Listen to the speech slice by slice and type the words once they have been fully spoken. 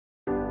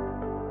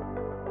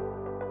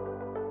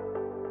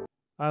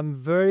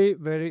I'm very,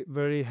 very,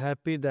 very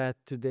happy that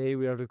today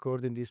we are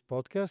recording this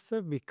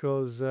podcast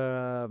because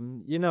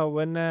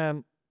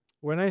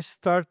when I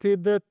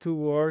started to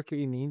work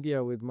in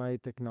India with my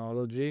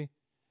technology,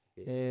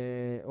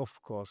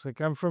 of course, I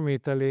come from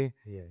Italy.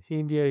 Yeah,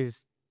 India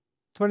is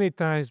 20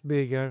 times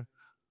bigger,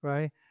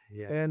 right?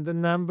 yeah, And the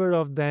number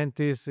of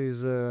dentists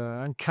is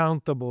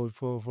uncountable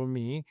for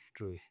me.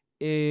 true.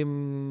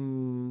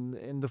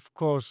 And of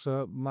course,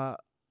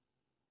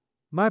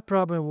 my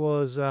problem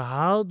was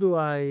how do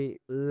I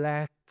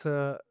let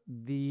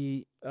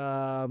the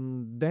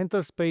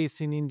dental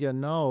space in India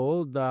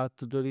know that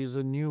there is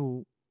a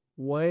new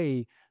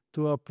way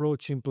to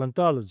approach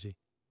implantology,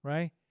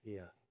 right?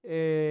 Yeah,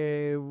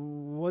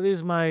 What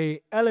is my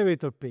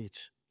elevator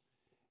pitch?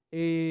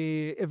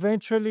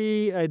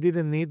 Eventually, I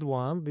didn't need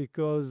one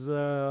because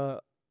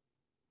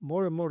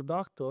more and more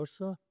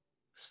doctors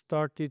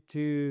started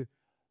to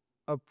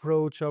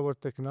approach our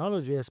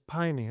technology as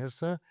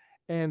pioneers,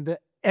 and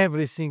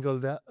every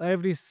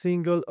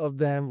single of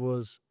them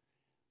was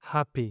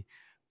happy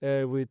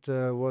with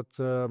what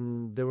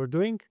they were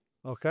doing.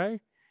 Okay.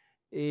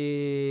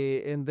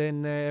 And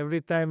then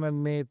every time I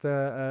met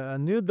a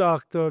new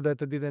doctor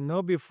that I didn't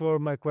know before,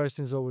 my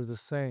question is always the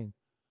same.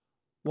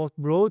 What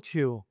brought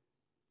you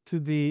to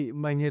the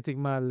magnetic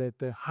mallet?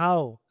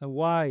 How and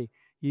why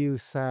you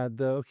said,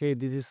 okay,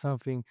 this is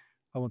something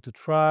I want to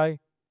try,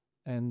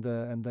 and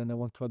then I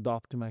want to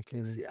adopt in my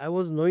clinic. see, I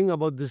was knowing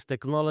about this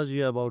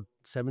technology about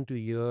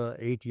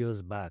 8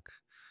 years back,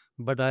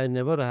 but I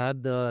never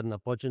had an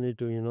opportunity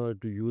to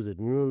to use it.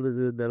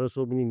 There are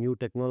so many new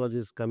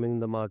technologies coming in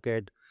the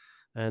market,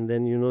 and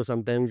then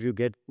sometimes you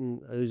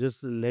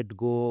just let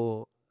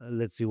go.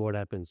 Let's see what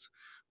happens.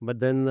 But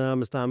then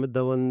Mr. Amit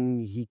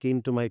Dhawan, he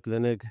came to my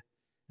clinic,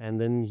 and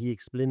then he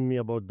explained me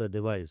about the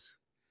device.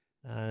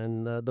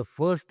 And the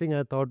first thing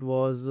I thought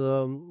was,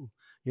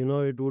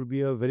 it would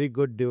be a very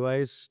good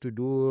device to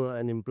do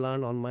an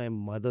implant on my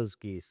mother's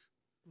case,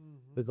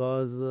 Mhm.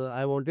 because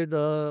I wanted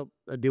a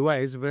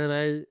device where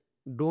I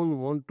don't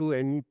want to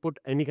put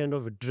any kind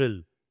of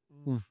drill,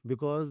 Mm.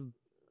 because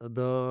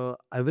the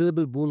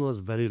available bone was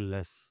very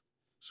less.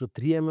 So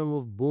 3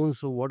 of bone.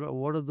 So what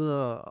are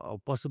the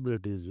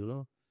possibilities?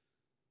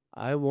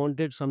 I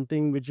wanted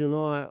something which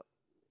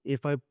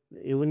if I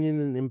even in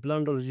an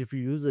implantology, if you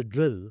use a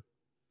drill,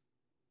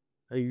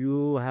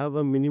 you have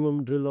a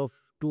minimum drill of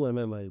 2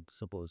 I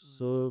suppose.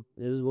 So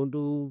it is going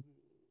to,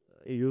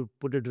 you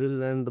put a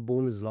drill and the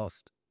bone is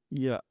lost.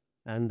 Yeah,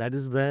 And that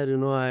is where,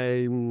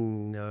 I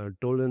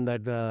told him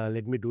that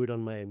let me do it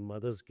on my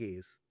mother's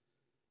case.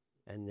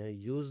 And I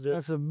used it.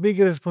 that's a big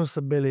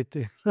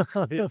responsibility.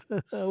 Yeah,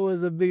 That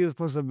was a big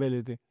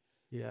responsibility.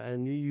 yeah,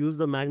 and you use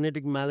the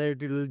magnetic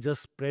mallet, it will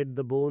just spread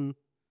the bone,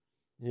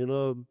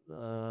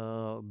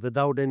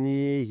 without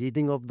any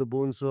heating of the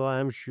bone. So I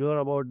am sure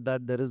about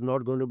that there is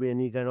not going to be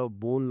any kind of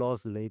bone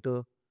loss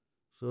later.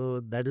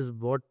 So that is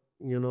what,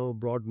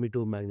 brought me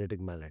to magnetic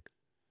mallet.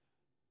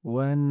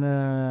 When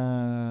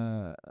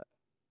uh,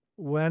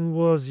 when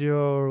was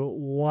your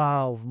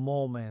wow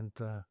moment?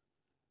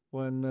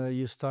 When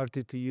you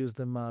started to use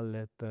the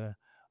mallet?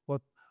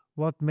 What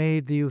what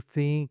made you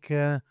think?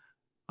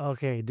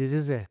 Okay, this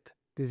is it.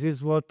 This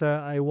is what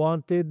I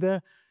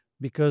wanted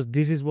because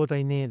this is what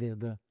I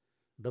needed.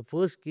 The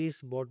first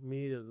case bought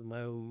me,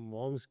 my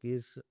mom's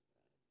case,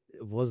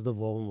 was the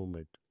wow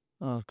moment.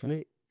 I Okay.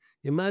 mean,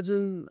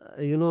 imagine,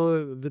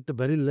 with the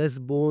very less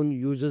bone,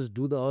 you just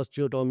do the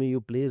osteotomy,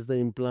 you place the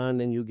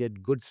implant, and you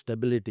get good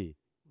stability.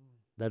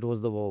 That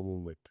was the wow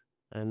moment.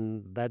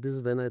 And that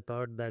is when I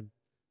thought that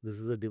this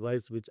is a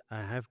device which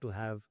I have to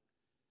have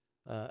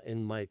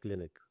in my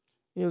clinic.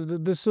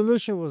 The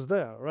solution was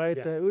there, right?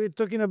 Yeah, We're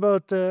talking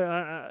about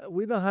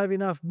we don't have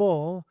enough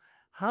ball.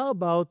 How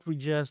about we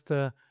just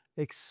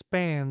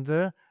expand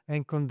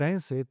and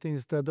condense it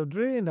instead of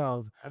drilling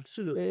out?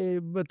 absolutely.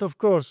 But of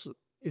course,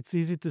 it's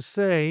easy to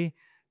say,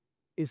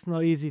 it's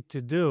not easy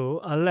to do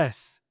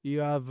unless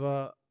you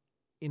have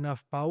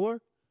enough power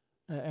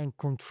and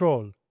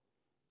control.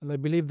 And I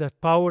believe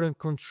that power and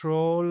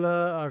control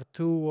are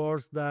two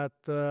words that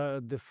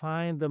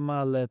define the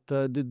mallet.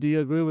 Do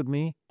you agree with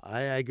me?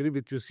 I agree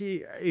with you.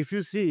 See, if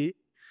you see,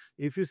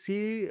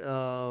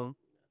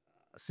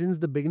 since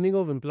the beginning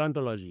of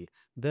implantology,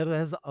 there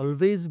has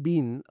always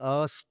been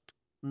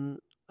mm,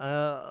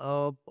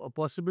 a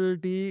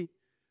possibility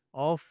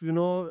of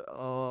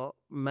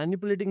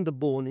manipulating the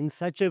bone in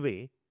such a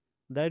way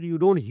that you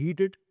don't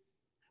heat it,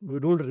 you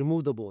don't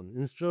remove the bone.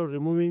 Instead of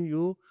removing,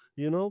 you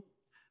know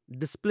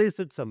displace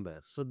it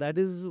somewhere. So that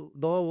is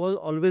was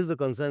always the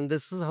concern.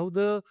 This is how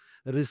the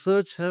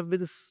research have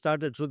been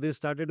started. So they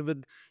started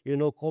with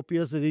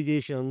copious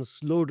irrigation,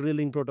 slow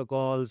drilling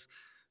protocols,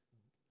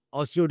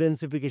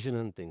 osteodensification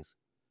and things.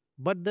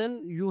 But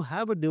then you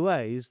have a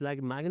device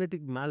like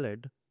magnetic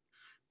mallet,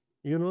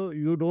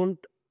 you don't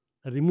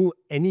remove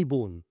any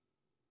bone,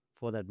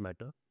 for that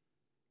matter.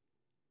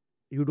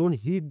 You don't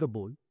heat the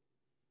bone,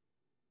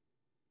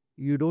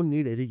 you don't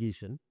need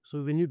irrigation.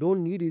 So when you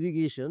don't need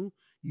irrigation,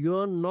 you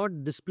are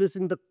not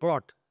displacing the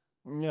clot.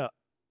 Yeah.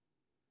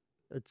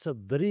 It's a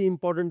very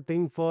important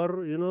thing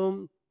for,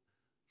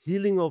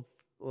 healing of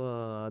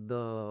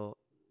the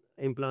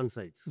implant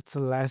sites. It's a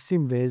less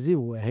invasive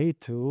way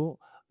to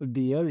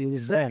deal with that.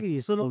 Exactly.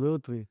 So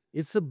Absolutely.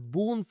 it's a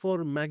boon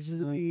for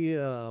maxillary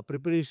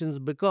preparations,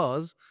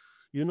 because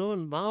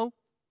now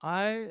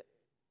I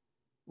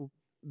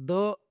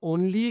the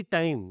only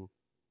time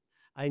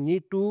I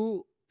need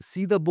to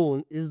see the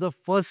bone is the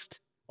first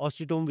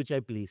osteotome which I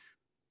place.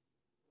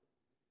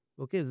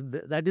 Okay,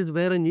 that is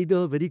where I need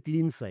a very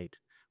clean site.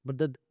 But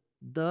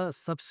the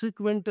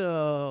subsequent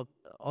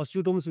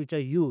osteotomes which I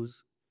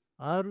use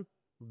are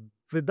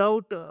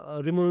without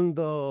removing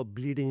the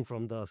bleeding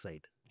from the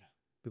site,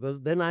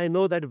 because then I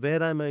know that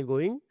where am I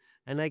going,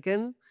 and I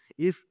can,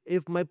 if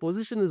my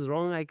position is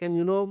wrong, I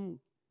can,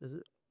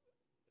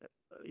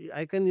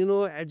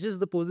 adjust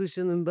the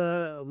position in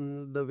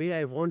the way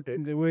I want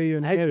it, The way you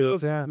as nail you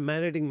it, have yeah.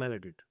 mallet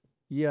it.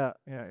 Yeah,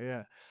 yeah,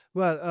 yeah.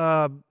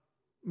 Well,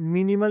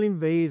 minimal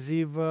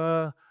invasive,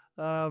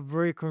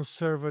 very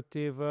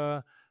conservative,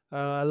 a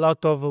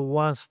lot of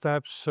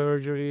one-step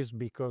surgeries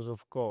because,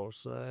 of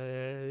course,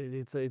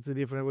 it's a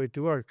different way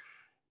to work.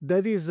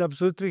 That is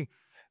absolutely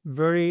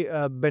very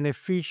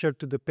beneficial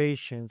to the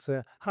patients.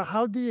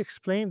 How do you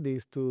explain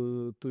this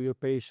to your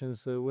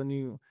patients when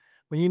you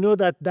know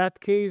that that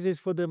case is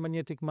for the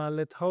magnetic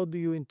mallet? How do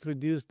you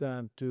introduce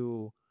them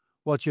to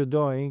what you're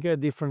doing? A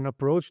different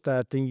approach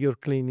that in your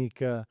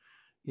clinic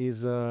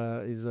is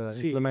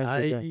See,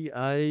 implemented.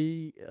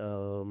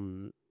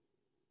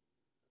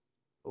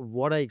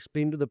 what I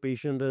explain to the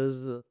patient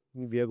is,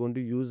 we are going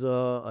to use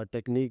a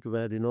technique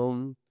where,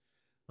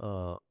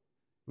 uh,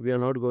 we are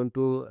not going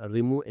to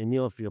remove any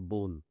of your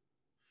bone,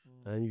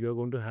 and you are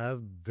going to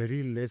have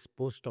very less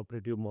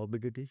post-operative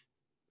morbidity,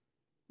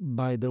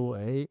 By the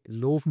way,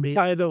 low pain,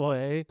 by the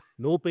way,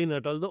 no pain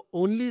at all. The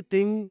only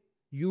thing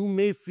you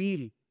may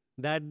feel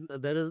that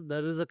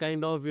there is a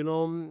kind of,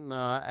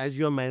 as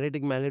you are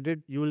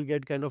malleted, you will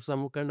get kind of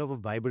some kind of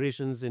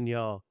vibrations in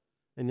your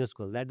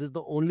skull. That is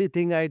the only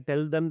thing I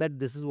tell them, that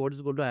this is what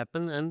is going to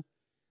happen, and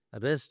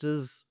rest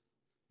is,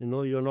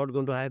 you're not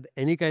going to have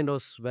any kind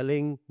of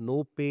swelling,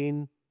 no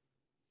pain,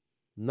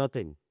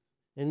 nothing.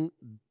 And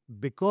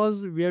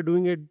because we are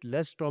doing it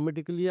less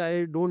traumatically,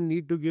 I don't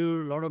need to give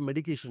a lot of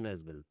medication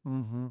as well.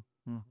 hmm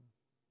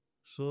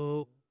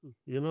So,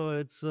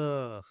 it's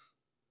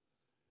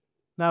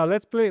now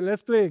let's play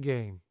a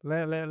game.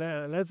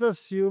 Let's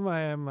assume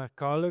I am a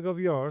colleague of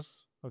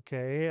yours.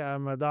 Okay,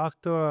 I'm a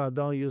doctor. I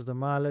don't use the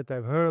mallet.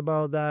 I've heard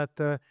about that,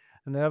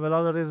 and I have a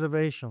lot of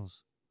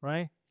reservations,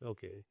 right?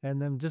 okay.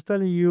 And I'm just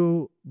telling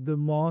you the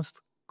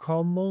most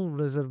common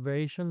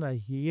reservation I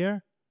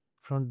hear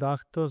from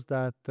doctors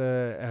that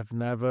have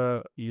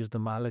never used the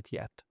mallet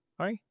yet.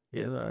 Right?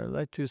 Yeah. I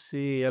like to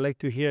see. I like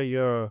to hear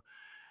your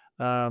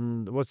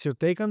what's your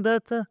take on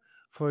that?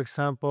 For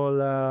example,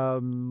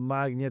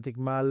 magnetic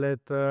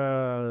mallet.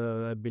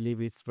 I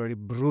believe it's very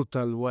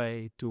brutal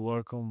way to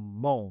work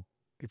on bone.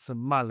 It's a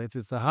mallet.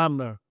 It's a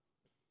hammer.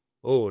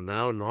 Oh,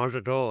 now not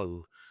at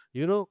all.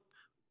 You know,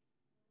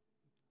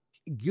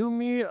 give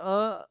me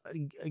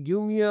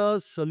a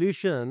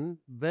solution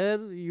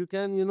where you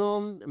can,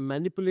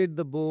 manipulate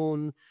the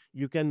bone,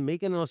 you can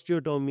make an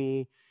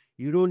osteotomy,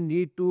 you don't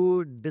need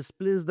to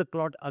displace the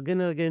clot again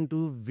and again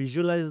to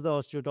visualize the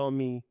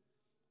osteotomy.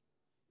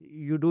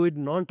 You do it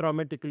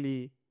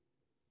non-traumatically.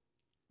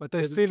 But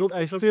There is no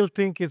I piece of still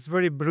think it's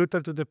very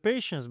brutal to the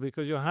patients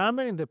because you're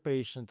hammering the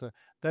patient.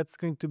 That's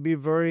going to be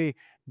very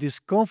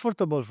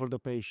discomfortable for the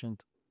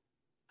patient.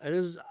 It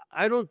is.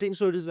 I don't think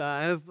so. It is.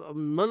 I have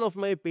none of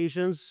my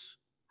patients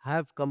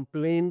have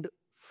complained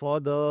for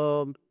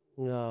the.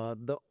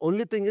 The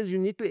only thing is you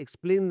need to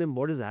explain them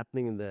what is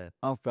happening in there.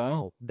 Okay.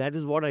 Oh, that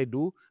is what I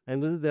do,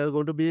 and then there are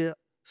going to be a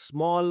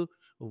small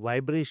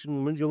vibration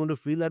movements. You're going to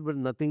feel that, but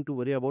nothing to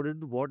worry about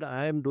it. What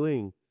I am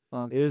doing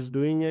is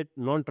doing it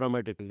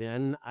non-traumatically,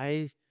 and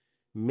I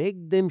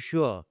make them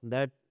sure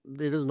that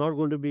there is not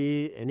going to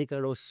be any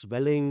kind of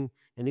swelling,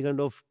 any kind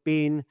of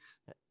pain.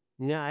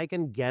 Yeah, I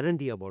can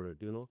guarantee about it.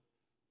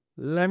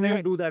 Let Never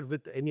me do that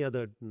with any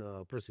other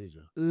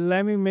procedure.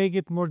 let me make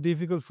it more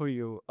difficult for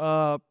you.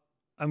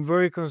 I'm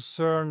very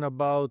concerned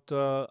about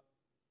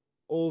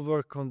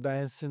over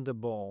condensing the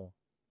bone,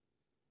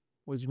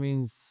 which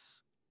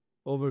means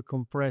over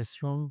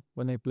compression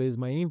when I place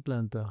my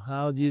implant.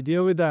 How do you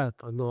deal with that?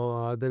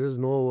 No, there is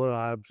no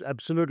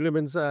absolutely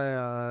means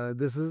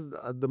this is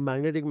the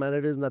magnetic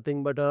mallet is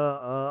nothing but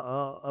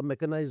a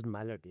mechanized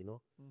mallet.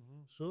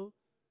 So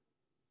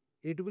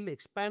it will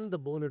expand the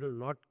bone. It will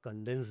not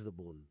condense the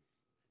bone.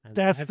 And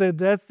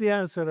That's the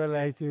answer. I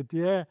yeah. like it.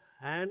 Yeah,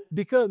 And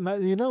because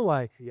you know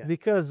why? yeah,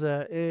 Because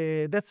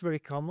that's very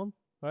common.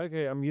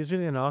 Okay, I'm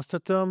using an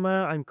osteotome.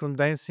 I'm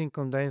condensing.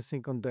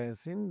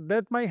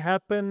 That might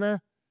happen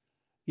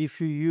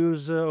if you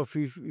use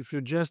if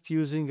you're just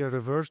using a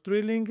reverse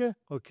drilling.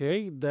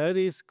 Okay, that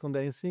is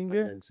condensing.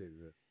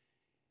 condensing.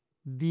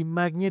 The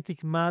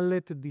magnetic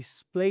mallet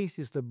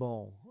displaces the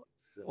bone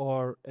So,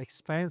 or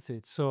expands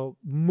it, so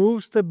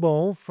moves the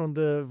bone from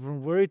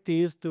where it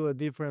is to a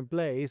different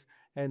place,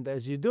 And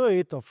as you do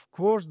it, of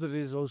course, there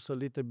is also a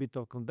little bit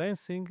of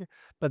condensing,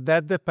 but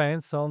that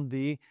depends on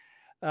the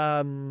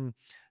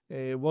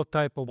what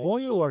type of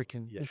bone you're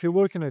working. Yeah. If you're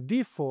working a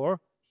D4,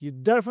 you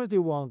definitely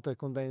want a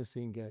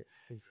condensing.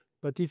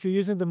 But if you're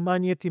using the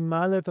magnetic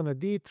mallet on a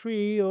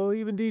D3 or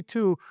even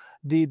D2,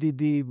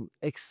 the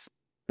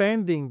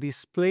expanding,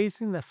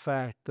 displacing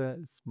effect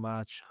is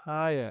much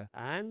higher,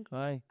 And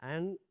right?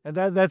 and And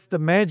that's the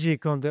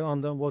magic on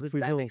the what with we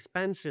that do.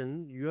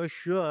 expansion, you are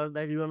sure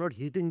that you are not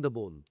heating the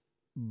bone.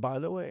 By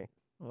the way,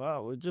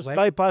 wow, we're just While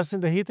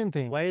bypassing the heating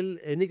thing. while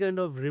any kind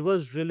of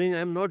reverse drilling,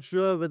 I'm not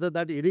sure whether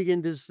that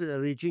irrigant is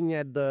reaching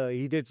at the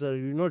heated. So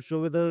you're not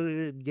sure whether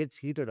it gets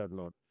heated or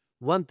not.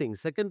 One thing.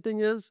 Second thing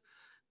is,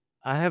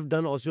 I have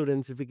done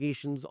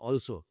osteodensifications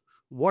also.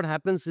 What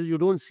happens is you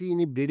don't see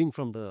any bleeding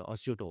from the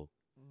osteotoe.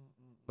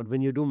 But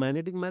when you do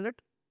magnetic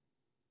mallet,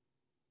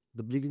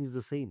 the bleeding is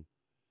the same.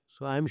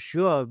 So I'm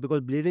sure,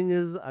 because bleeding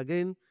is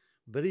again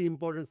very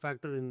important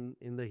factor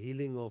in the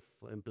healing of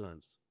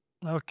implants.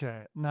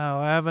 Okay, now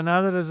I have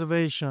another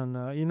reservation.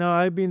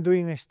 I've been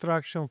doing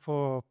extraction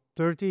for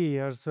 30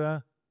 years.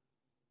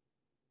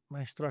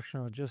 My extraction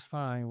are just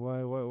fine.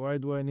 Why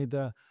do I need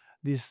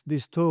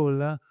this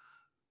tool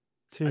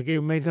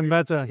to make them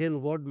better?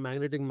 Again, what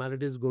magnetic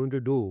mallet is going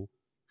to do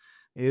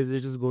is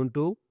it is going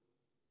to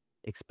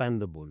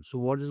expand the bone. So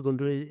what is going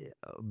to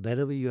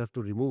wherever you have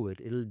to remove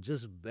it, it'll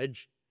just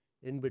wedge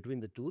in between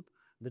the tooth.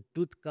 The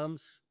tooth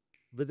comes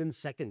within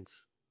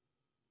seconds.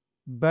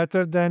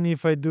 Better than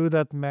if I do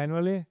that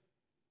manually?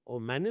 Or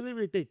manually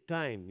will take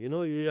time. You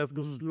have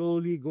to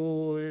slowly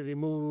go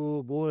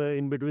remove, go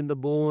in between the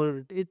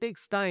bone. It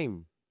takes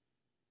time.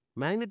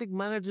 Magnetic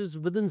mallet is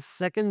within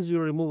seconds you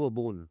remove a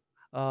bone,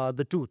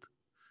 the tooth.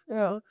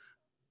 Yeah.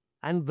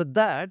 And with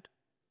that,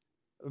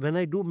 when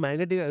I do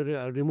magnetic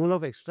removal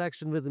of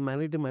extraction with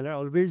magnetic mallet, I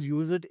always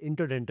use it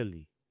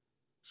interdentally.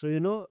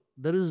 So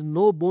there is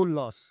no bone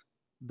loss.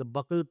 The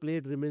buccal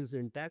plate remains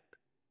intact,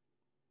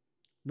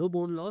 no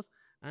bone loss,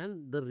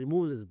 and the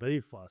removal is very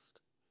fast.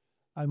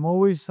 I'm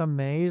always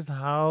amazed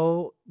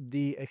how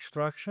the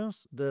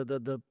extractions,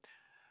 the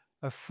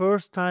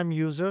first time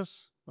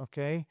users,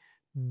 okay,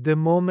 the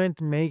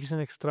moment makes an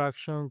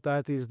extraction,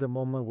 that is the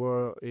moment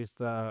where it's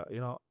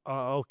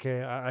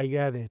okay, I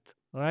get it,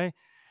 right?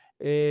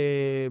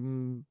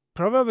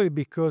 Probably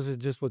because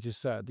it's just what you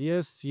said.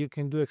 Yes, you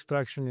can do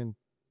extraction in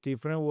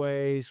different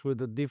ways with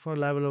a different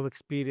level of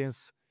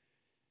experience.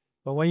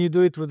 But when you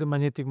do it with the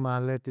magnetic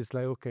mallet, it's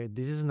like, okay,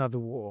 this is another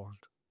world.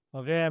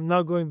 Okay, I'm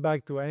not going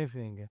back to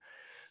anything.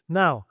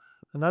 Now,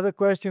 another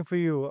question for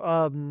you.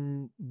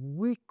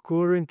 We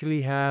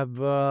currently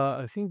have,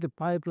 I think the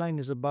pipeline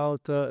is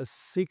about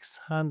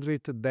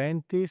 600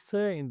 dentists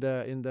in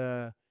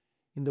the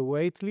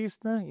wait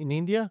list in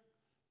India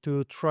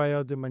to try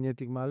out the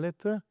magnetic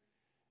mallet.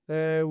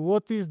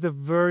 What is the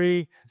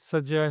very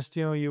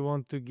suggestion you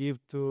want to give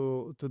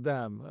to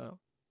them?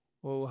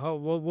 Well,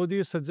 what do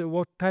you suggest?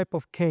 What type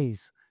of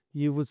case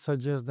you would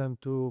suggest them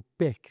to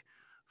pick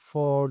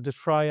for the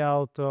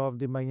tryout of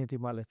the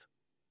magnetic mallet?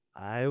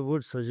 I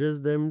would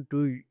suggest them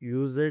to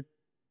use it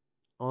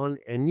on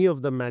any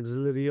of the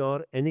maxillary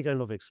or any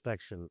kind of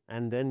extraction,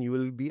 and then you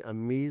will be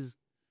amazed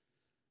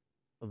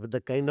with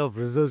the kind of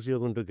results you're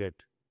going to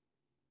get.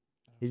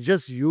 You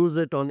just use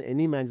it on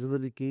any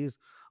maxillary case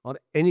or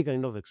any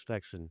kind of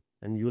extraction,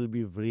 and you will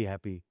be very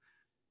happy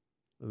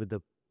with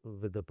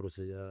the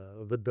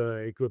procedure, with the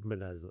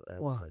equipment as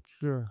Wow, such.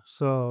 sure.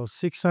 So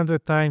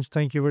 600 times.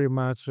 Thank you very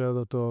much,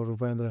 Dr.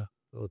 Rupendra.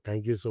 Oh,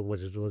 thank you so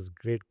much. It was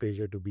great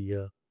pleasure to be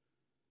here.